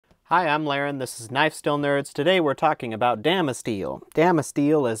Hi, I'm Laren. This is Knife Steel Nerds. Today we're talking about Damasteel.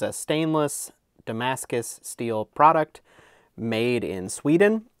 Damasteel is a stainless Damascus steel product made in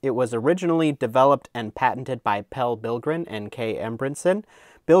Sweden. It was originally developed and patented by Pell Billgren and K. Embrenson.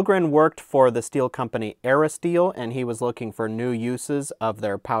 Billgren worked for the steel company Steel, and he was looking for new uses of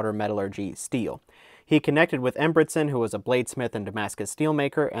their powder metallurgy steel. He connected with Embrenson, who was a bladesmith and Damascus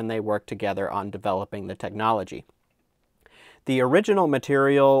steelmaker, and they worked together on developing the technology. The original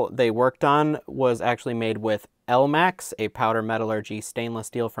material they worked on was actually made with LMAX, a powder metallurgy stainless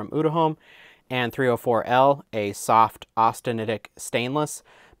steel from Uddeholm, and 304L, a soft austenitic stainless.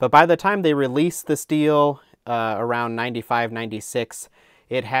 But by the time they released the steel around 95, 96,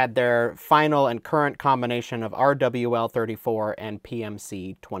 it had their final and current combination of RWL34 and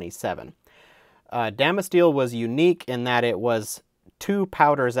PMC27. Damasteel was unique in that it was two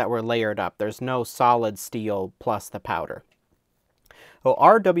powders that were layered up. There's no solid steel plus the powder. Well,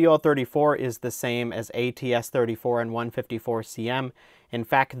 RWL34 is the same as ATS34 and 154CM. In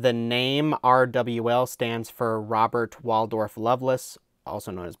fact, the name RWL stands for Robert Waldorf Loveless,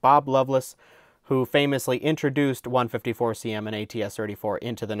 also known as Bob Loveless, who famously introduced 154CM and ATS34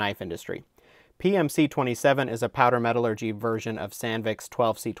 into the knife industry. PMC27 is a powder metallurgy version of Sandvik's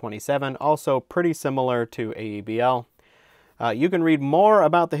 12C27, also pretty similar to AEBL. You can read more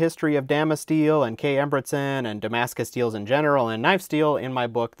about the history of Damasteel and K. Embrenson and Damascus steels in general and knife steel in my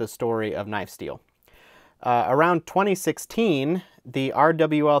book, The Story of Knife Steel. Around 2016, the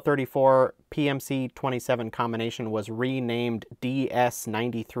RWL34 PMC27 combination was renamed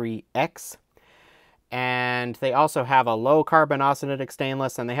DS93X. And they also have a low carbon austenitic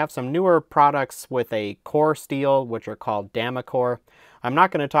stainless, and they have some newer products with a core steel, which are called Damacore. I'm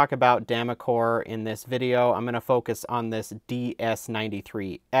not going to talk about Damacore in this video. I'm going to focus on this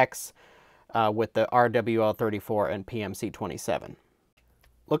DS93X with the RWL34 and PMC27.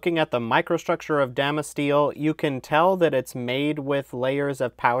 Looking at the microstructure of Damasteel, you can tell that it's made with layers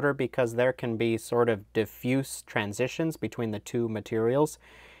of powder because there can be sort of diffuse transitions between the two materials.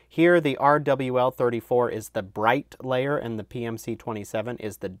 Here, the RWL34 is the bright layer and the PMC27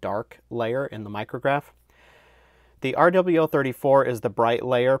 is the dark layer in the micrograph. The RWL34 is the bright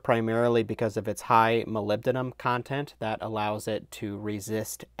layer primarily because of its high molybdenum content that allows it to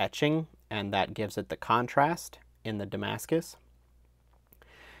resist etching, and that gives it the contrast in the Damascus.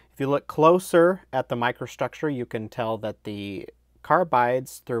 If you look closer at the microstructure, you can tell that the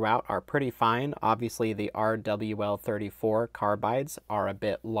carbides throughout are pretty fine. Obviously, the RWL34 carbides are a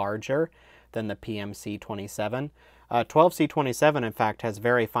bit larger than the PMC27. 12C27, in fact, has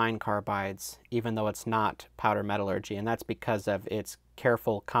very fine carbides, even though it's not powder metallurgy, and that's because of its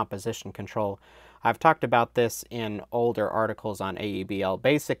careful composition control. I've talked about this in older articles on AEBL.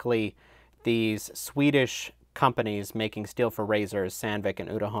 Basically, these Swedish companies making steel for razors, Sandvik and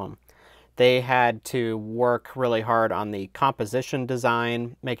Uddeholm, they had to work really hard on the composition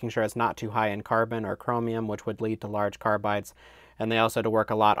design, making sure it's not too high in carbon or chromium, which would lead to large carbides. And they also had to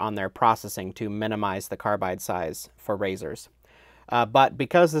work a lot on their processing to minimize the carbide size for razors. But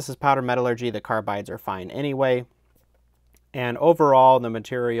because this is powder metallurgy, the carbides are fine anyway. And overall, the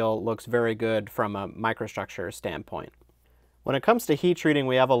material looks very good from a microstructure standpoint. When it comes to heat treating,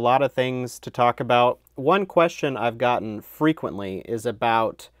 we have a lot of things to talk about. One question I've gotten frequently is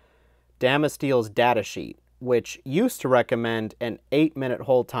about Damasteel's datasheet, which used to recommend an 8-minute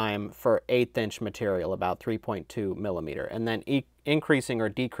hold time for 1/8" material, about 3.2 millimeter, and then increasing or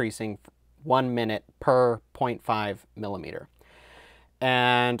decreasing 1 minute per 0.5 millimeter.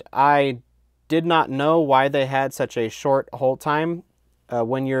 And I did not know why they had such a short hold time.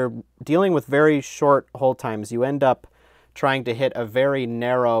 When you're dealing with very short hold times, you end up trying to hit a very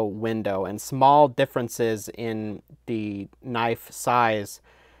narrow window, and small differences in the knife size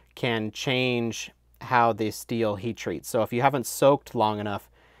can change how the steel heat treats. So if you haven't soaked long enough,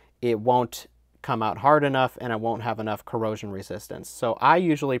 it won't come out hard enough and it won't have enough corrosion resistance. So I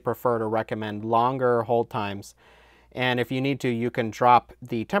usually prefer to recommend longer hold times, and if you need to, you can drop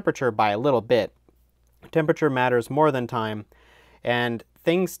the temperature by a little bit. Temperature matters more than time, and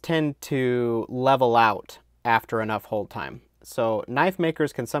things tend to level out after enough hold time. So knife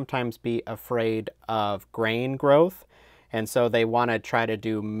makers can sometimes be afraid of grain growth, and so they want to try to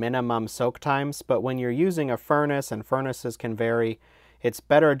do minimum soak times. But when you're using a furnace, and furnaces can vary, it's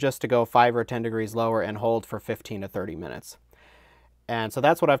better just to go 5 or 10 degrees lower and hold for 15 to 30 minutes. And so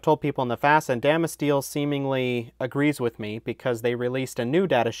that's what I've told people in the past, and Damasteel seemingly agrees with me because they released a new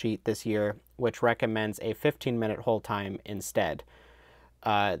data sheet this year which recommends a 15-minute hold time instead.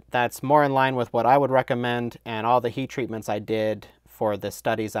 That's more in line with what I would recommend, and all the heat treatments I did for the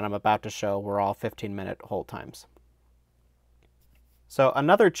studies that I'm about to show were all 15-minute hold times. So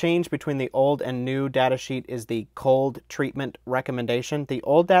another change between the old and new datasheet is the cold treatment recommendation. The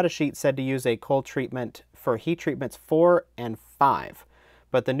old datasheet said to use a cold treatment for heat treatments 4 and 5.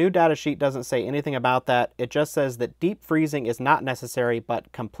 But the new datasheet doesn't say anything about that. It just says that deep freezing is not necessary, but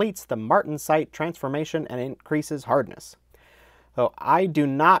completes the martensite transformation and increases hardness. So I do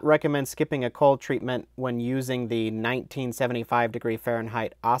not recommend skipping a cold treatment when using the 1975 degree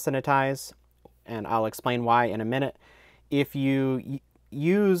Fahrenheit austenitize, and I'll explain why in a minute. If you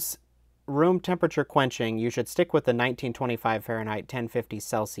use room temperature quenching, you should stick with the 1925 Fahrenheit, 1050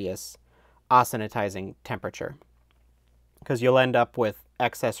 Celsius austenitizing temperature, because you'll end up with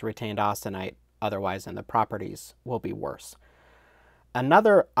excess retained austenite otherwise, and the properties will be worse.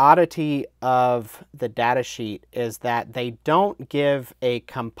 Another oddity of the datasheet is that they don't give a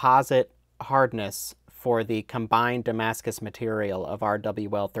composite hardness for the combined Damascus material of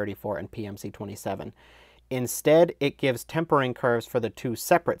RWL34 and PMC27. Instead, it gives tempering curves for the two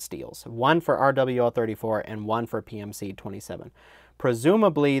separate steels, one for RWL34 and one for PMC27.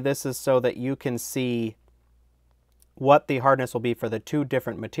 Presumably, this is so that you can see what the hardness will be for the two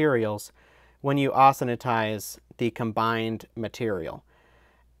different materials when you austenitize the combined material.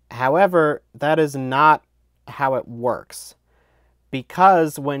 However, that is not how it works,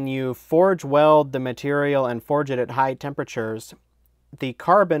 because when you forge weld the material and forge it at high temperatures, the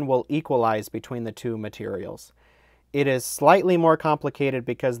carbon will equalize between the two materials. It is slightly more complicated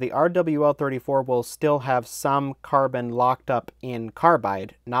because the RWL34 will still have some carbon locked up in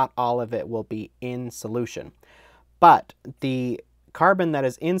carbide. Not all of it will be in solution. But the carbon that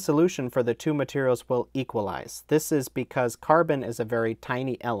is in solution for the two materials will equalize. This is because carbon is a very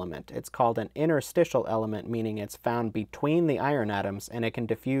tiny element. It's called an interstitial element, meaning it's found between the iron atoms and it can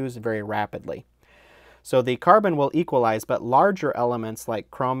diffuse very rapidly. So the carbon will equalize, but larger elements like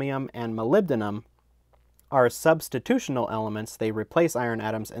chromium and molybdenum are substitutional elements. They replace iron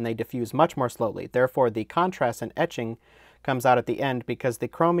atoms and they diffuse much more slowly. Therefore, the contrast and etching comes out at the end because the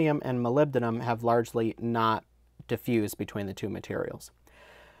chromium and molybdenum have largely not diffused between the two materials.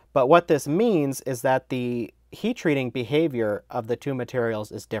 But what this means is that the heat treating behavior of the two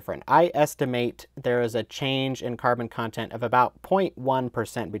materials is different. I estimate there is a change in carbon content of about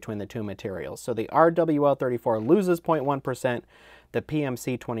 0.1% between the two materials. So the RWL34 loses 0.1%, the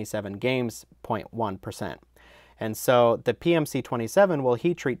PMC27 gains 0.1%. And so the PMC27 will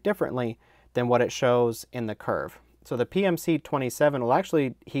heat treat differently than what it shows in the curve. So the PMC27 will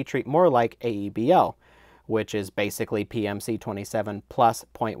actually heat treat more like AEBL, which is basically PMC27 plus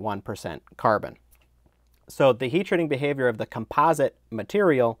 0.1% carbon. So the heat treating behavior of the composite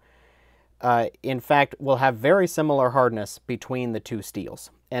material, in fact, will have very similar hardness between the two steels.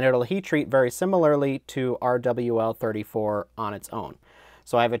 And it'll heat treat very similarly to RWL34 on its own.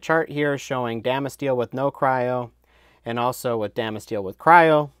 So I have a chart here showing Damasteel with no cryo and also with Damasteel with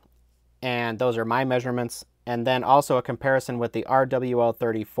cryo. And those are my measurements. And then also a comparison with the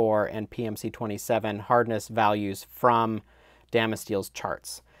RWL34 and PMC27 hardness values from Damasteel's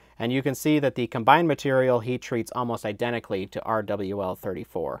charts. And you can see that the combined material heat treats almost identically to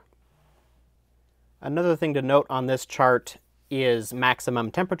RWL34. Another thing to note on this chart is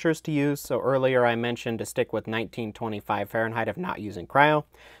maximum temperatures to use. So earlier I mentioned to stick with 1925 Fahrenheit if not using cryo.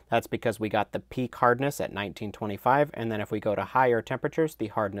 That's because we got the peak hardness at 1925, and then if we go to higher temperatures, the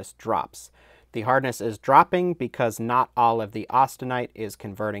hardness drops. The hardness is dropping because not all of the austenite is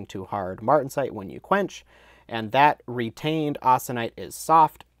converting to hard martensite when you quench, and that retained austenite is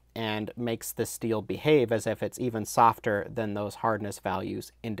soft and makes the steel behave as if it's even softer than those hardness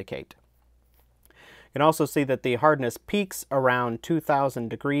values indicate. You can also see that the hardness peaks around 2000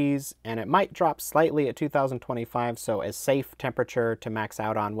 degrees, and it might drop slightly at 2025, so a safe temperature to max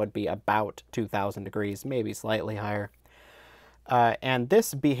out on would be about 2000 degrees, maybe slightly higher. And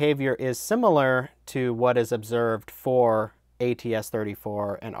this behavior is similar to what is observed for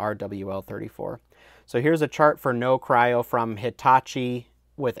ATS34 and RWL34. So here's a chart for no cryo from Hitachi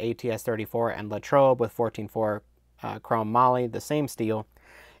with ATS34 and Latrobe with 14.4 chrome moly, the same steel.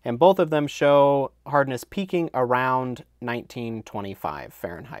 And both of them show hardness peaking around 1925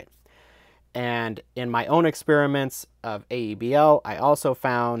 Fahrenheit. And in my own experiments of AEBL, I also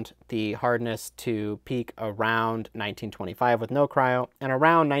found the hardness to peak around 1925 with no cryo and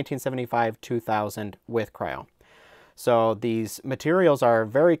around 1975-2000 with cryo. So these materials are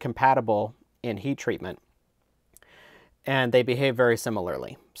very compatible in heat treatment, and they behave very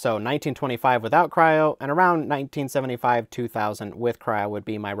similarly. So 1925 without cryo and around 1975-2000 with cryo would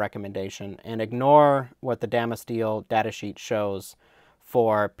be my recommendation, and ignore what the Damasteel datasheet shows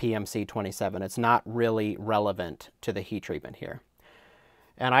for PMC27. It's not really relevant to the heat treatment here.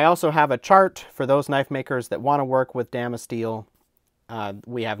 And I also have a chart for those knife makers that want to work with Damasteel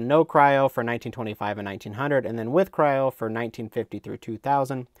We have no cryo for 1925 and 1900, and then with cryo for 1950 through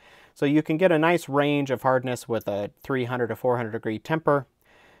 2000. So you can get a nice range of hardness with a 300 to 400 degree temper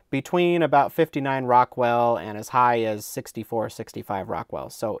between about 59 Rockwell and as high as 64, 65 Rockwell.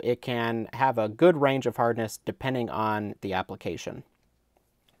 So it can have a good range of hardness depending on the application.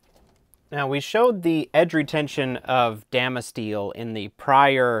 Now, we showed the edge retention of Damasteel in the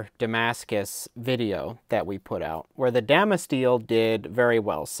prior Damascus video that we put out, where the Damasteel did very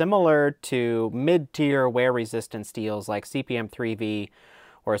well, similar to mid-tier wear-resistant steels like CPM3V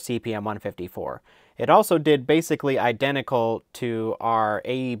or CPM154. It also did basically identical to our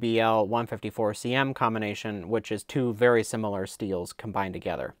AEBL 154CM combination, which is two very similar steels combined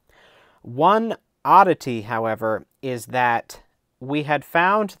together. One oddity, however, is that we had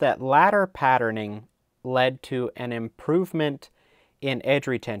found that ladder patterning led to an improvement in edge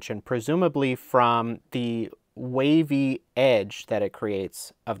retention, presumably from the wavy edge that it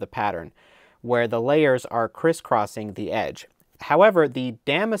creates of the pattern, where the layers are crisscrossing the edge. However, the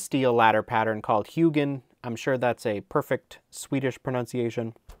Damasteel ladder pattern called Hugin, I'm sure that's a perfect Swedish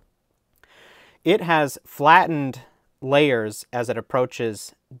pronunciation, it has flattened layers as it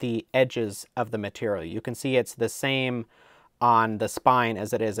approaches the edges of the material. You can see it's the same on the spine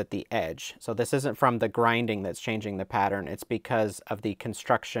as it is at the edge. So this isn't from the grinding that's changing the pattern, it's because of the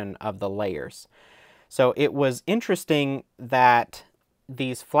construction of the layers. So it was interesting that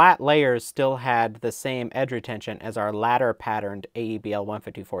these flat layers still had the same edge retention as our ladder patterned AEBL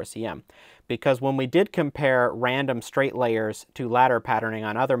 154CM, because when we did compare random straight layers to ladder patterning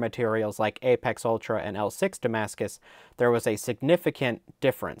on other materials like Apex Ultra and L6 Damascus, there was a significant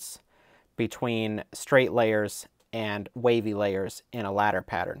difference between straight layers and wavy layers in a ladder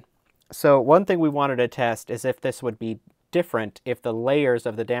pattern. So one thing we wanted to test is if this would be different if the layers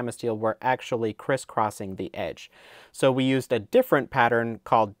of the Damasteel were actually crisscrossing the edge. So we used a different pattern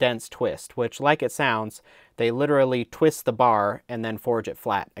called dense twist, which, like it sounds, they literally twist the bar and then forge it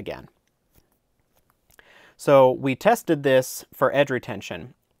flat again. So we tested this for edge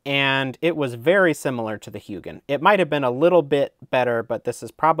retention, and it was very similar to the Hugin. It might have been a little bit better, but this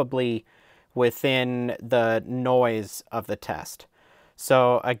is probably within the noise of the test.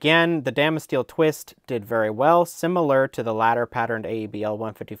 So again, the Damasteel twist did very well, similar to the ladder patterned AEBL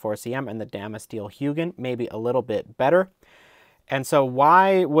 154CM and the Damasteel Hugin, maybe a little bit better. And so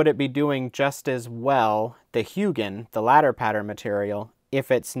why would it be doing just as well, the Hugin, the ladder pattern material, if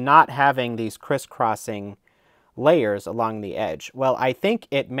it's not having these crisscrossing layers along the edge? Well, I think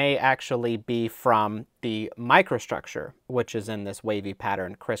it may actually be from the microstructure, which is in this wavy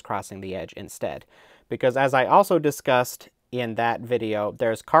pattern crisscrossing the edge instead. Because as I also discussed in that video,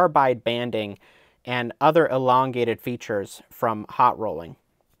 there's carbide banding and other elongated features from hot rolling,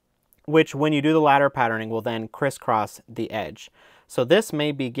 which when you do the ladder patterning will then crisscross the edge. So this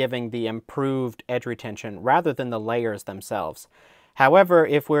may be giving the improved edge retention rather than the layers themselves. However,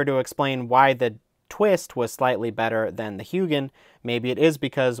 if we're to explain why the twist was slightly better than the Hugin, maybe it is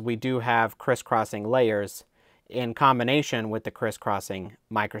because we do have crisscrossing layers in combination with the crisscrossing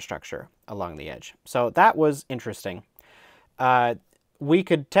microstructure along the edge. So that was interesting. We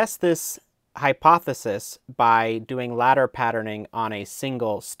could test this hypothesis by doing ladder patterning on a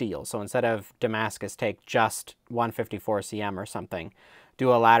single steel. So instead of Damascus, take just 154CM or something,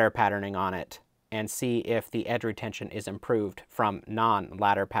 do a ladder patterning on it and see if the edge retention is improved from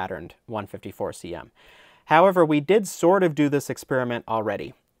non-ladder patterned 154CM. However, we did sort of do this experiment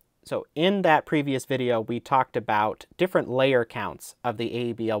already. So in that previous video, we talked about different layer counts of the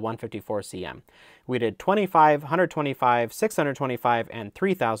AEBL 154CM. We did 25, 125, 625, and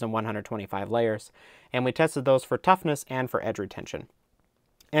 3,125 layers, and we tested those for toughness and for edge retention.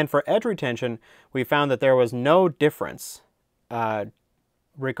 And for edge retention, we found that there was no difference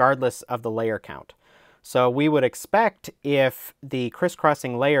regardless of the layer count. So we would expect if the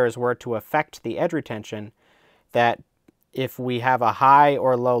crisscrossing layers were to affect the edge retention, that if we have a high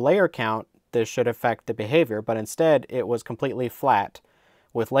or low layer count, this should affect the behavior, but instead it was completely flat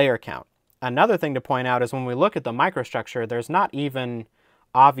with layer count. Another thing to point out is when we look at the microstructure, there's not even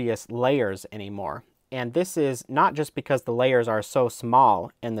obvious layers anymore. And this is not just because the layers are so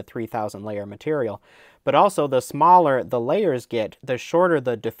small in the 3,000 layer material, but also the smaller the layers get, the shorter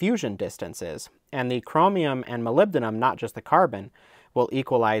the diffusion distance is. And the chromium and molybdenum, not just the carbon, will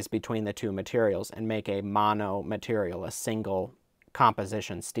equalize between the two materials and make a mono material, a single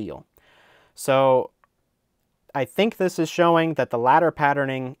composition steel. So I think this is showing that the ladder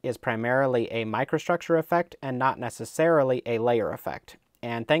patterning is primarily a microstructure effect and not necessarily a layer effect.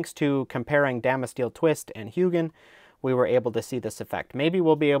 And thanks to comparing Damasteel Twist and Hugin, we were able to see this effect. Maybe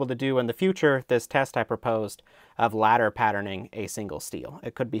we'll be able to do in the future this test I proposed of ladder patterning a single steel.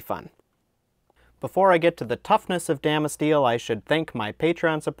 It could be fun. Before I get to the toughness of Damasteel, I should thank my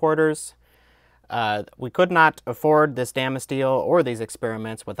Patreon supporters. We could not afford this Damasteel or these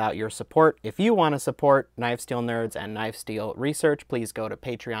experiments without your support. If you want to support Knife Steel Nerds and Knife Steel Research, please go to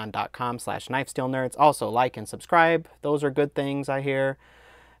patreon.com/knifesteelnerds. Also like and subscribe. Those are good things, I hear.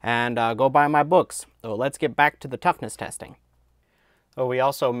 And go buy my books. So let's get back to the toughness testing. So we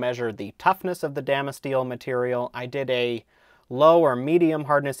also measured the toughness of the Damasteel material. I did a low or medium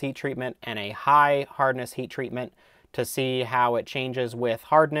hardness heat treatment and a high hardness heat treatment to see how it changes with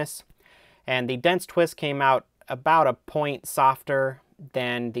hardness. And the dense twist came out about a point softer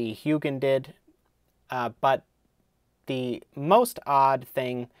than the Hugin did. But the most odd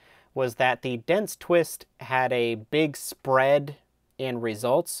thing was that the dense twist had a big spread in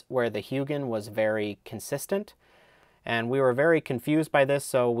results where the Hugin was very consistent. And we were very confused by this,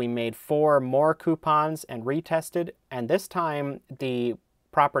 so we made 4 more coupons and retested. And this time the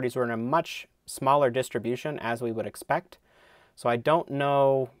properties were in a much smaller distribution as we would expect. So I don't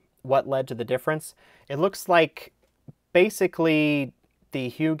know what led to the difference. It looks like basically the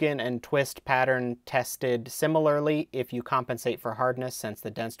Hugin and twist pattern tested similarly if you compensate for hardness, since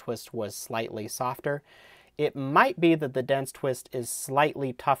the dense twist was slightly softer. It might be that the dense twist is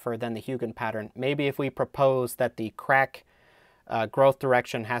slightly tougher than the Hugin pattern. Maybe if we propose that the crack growth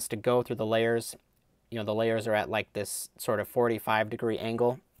direction has to go through the layers, you know, the layers are at like this sort of 45-degree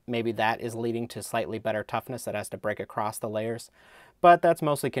angle, maybe that is leading to slightly better toughness that has to break across the layers. But that's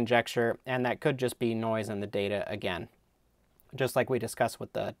mostly conjecture, and that could just be noise in the data again, just like we discussed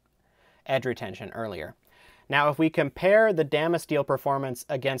with the edge retention earlier. Now, if we compare the Damasteel performance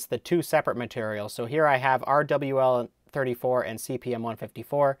against the 2 separate materials, so here I have RWL34 and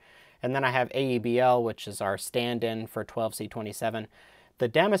CPM154, and then I have AEBL, which is our stand-in for 12C27. The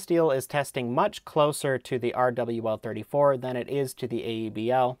Damasteel is testing much closer to the RWL34 than it is to the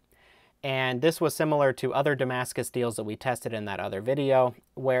AEBL. And this was similar to other Damascus steels that we tested in that other video,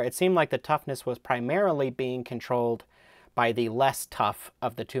 where it seemed like the toughness was primarily being controlled by the less tough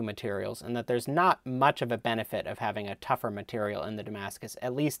of the 2 materials, and that there's not much of a benefit of having a tougher material in the Damascus,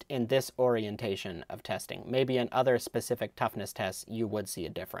 at least in this orientation of testing. Maybe in other specific toughness tests you would see a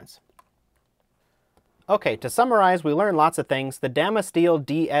difference. Okay, to summarize, we learned lots of things. The Damasteel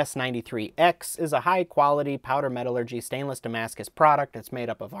DS93X is a high-quality powder metallurgy stainless Damascus product. It's made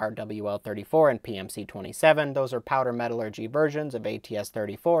up of RWL34 and PMC27. Those are powder metallurgy versions of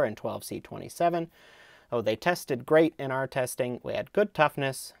ATS34 and 12C27. Oh, they tested great in our testing. We had good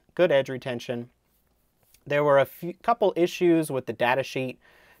toughness, good edge retention. There were a couple issues with the data sheet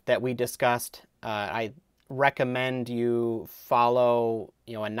that we discussed. I recommend you follow,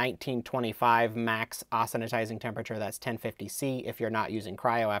 a 1925 max austenitizing temperature. That's 1050 C if you're not using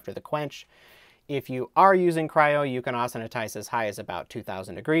cryo after the quench. If you are using cryo, you can austenitize as high as about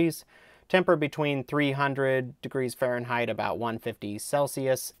 2000 degrees. Temper between 300 degrees Fahrenheit, about 150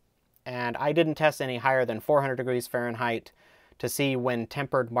 Celsius. And I didn't test any higher than 400 degrees Fahrenheit to see when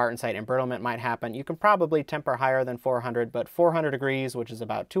tempered martensite embrittlement might happen. You can probably temper higher than 400, but 400 degrees, which is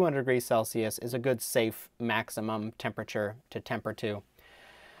about 200 degrees Celsius, is a good safe maximum temperature to temper to.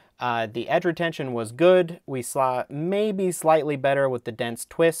 The edge retention was good. We saw maybe slightly better with the dense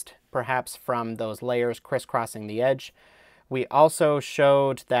twist, perhaps from those layers crisscrossing the edge. We also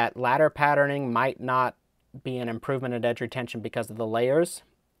showed that ladder patterning might not be an improvement in edge retention because of the layers,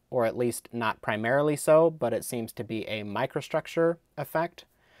 or at least not primarily so, but it seems to be a microstructure effect.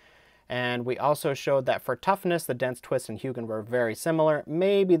 And we also showed that for toughness, the dense twist and Hugin were very similar.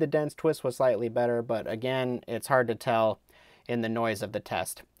 Maybe the dense twist was slightly better, but again, it's hard to tell in the noise of the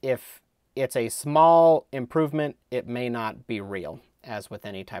test. If it's a small improvement, it may not be real, as with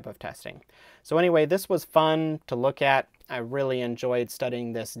any type of testing. So anyway, this was fun to look at. I really enjoyed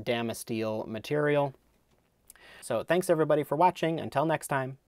studying this Damasteel material. So thanks everybody for watching. Until next time.